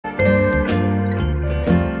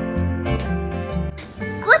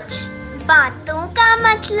बातों का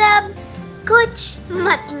मतलब, कुछ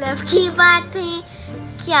मतलब की बातें।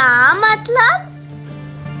 क्या मतलब?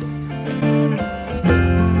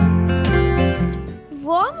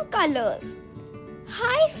 Warm colors.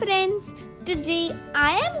 Hi friends, today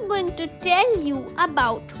I am going to tell you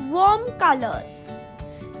about warm colors.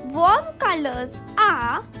 Warm colors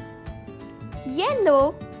are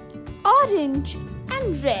yellow, orange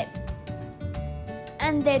and red,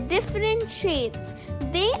 and their different shades.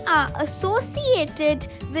 They are associated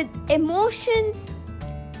with emotions,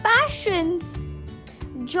 passions,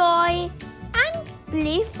 joy and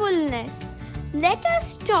playfulness. Let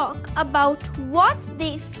us talk about what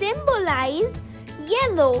they symbolize.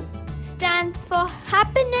 Yellow stands for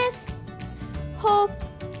happiness, hope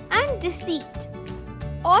and deceit.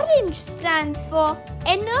 Orange stands for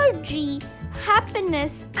energy,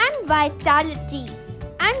 happiness and vitality.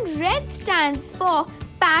 And red stands for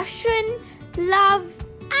passion, love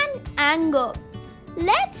and anger.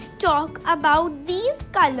 Let's talk about these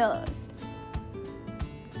colors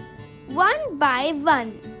one by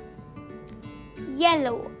one.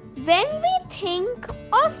 Yellow. When we think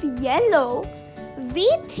of yellow, we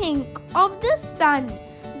think of the sun.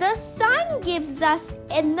 The sun gives us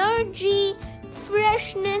energy,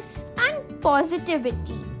 freshness and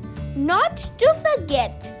positivity. Not to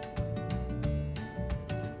forget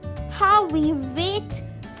how we wait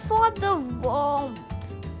for the warmth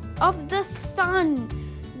of the sun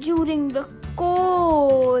during the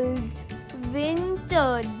cold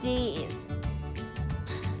winter days.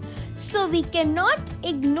 So we cannot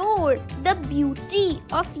ignore the beauty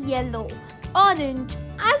of yellow. Orange.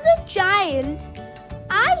 As a child,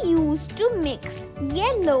 I used to mix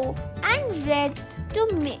yellow and red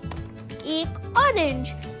to make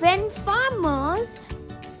orange. When farmers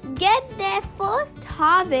get their first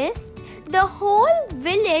harvest, the whole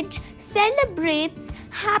village celebrates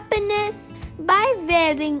happiness by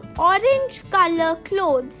wearing orange color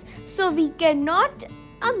clothes. So we cannot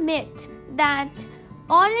omit that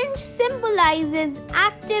orange symbolizes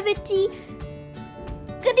activity,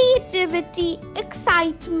 creativity,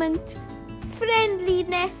 excitement,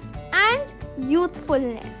 friendliness and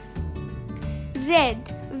youthfulness.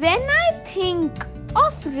 Red. When I think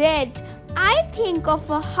of red, I think of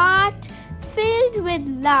a heart filled with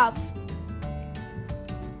love.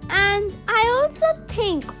 And I also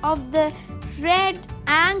think of the red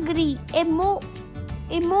angry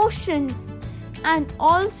emotion and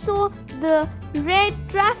also the red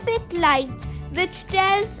traffic light which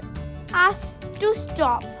tells us to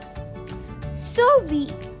stop. So we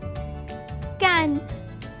can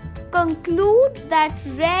conclude that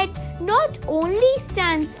red not only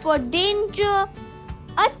stands for danger,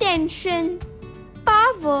 attention,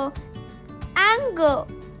 power, anger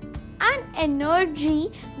and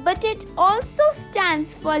energy, but it also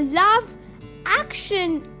stands for love,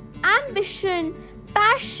 action, ambition,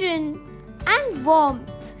 passion and warmth.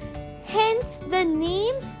 Hence the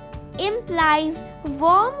name implies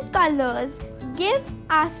warm colors give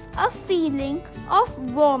us a feeling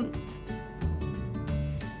of warmth,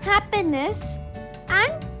 happiness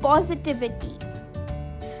and positivity.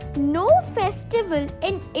 No festival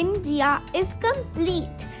in India is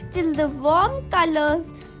complete till the warm colors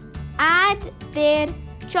add their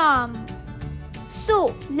charm.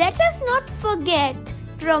 So let us not forget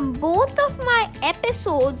from both of my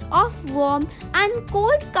episodes of warm and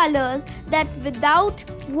cold colors that without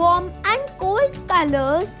warm and cold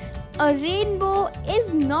colors, a rainbow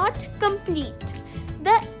is not complete.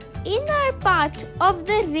 The inner part of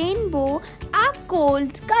the rainbow are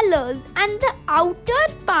cold colors and the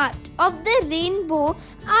outer part of the rainbow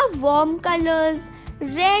are warm colors.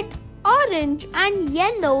 Red, orange and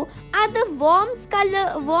yellow are the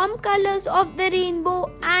warm colors of the rainbow,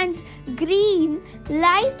 and green,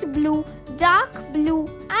 light blue, dark blue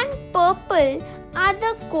and purple are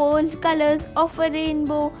the cold colors of a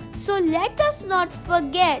rainbow. So let us not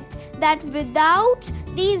forget that without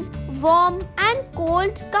these warm and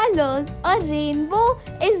cold colors, a rainbow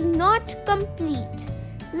is not complete.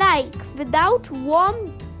 Like without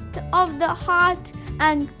warmth of the heart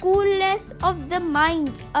and coolness of the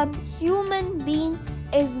mind, a human being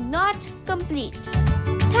is not complete.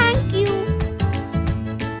 Thank you.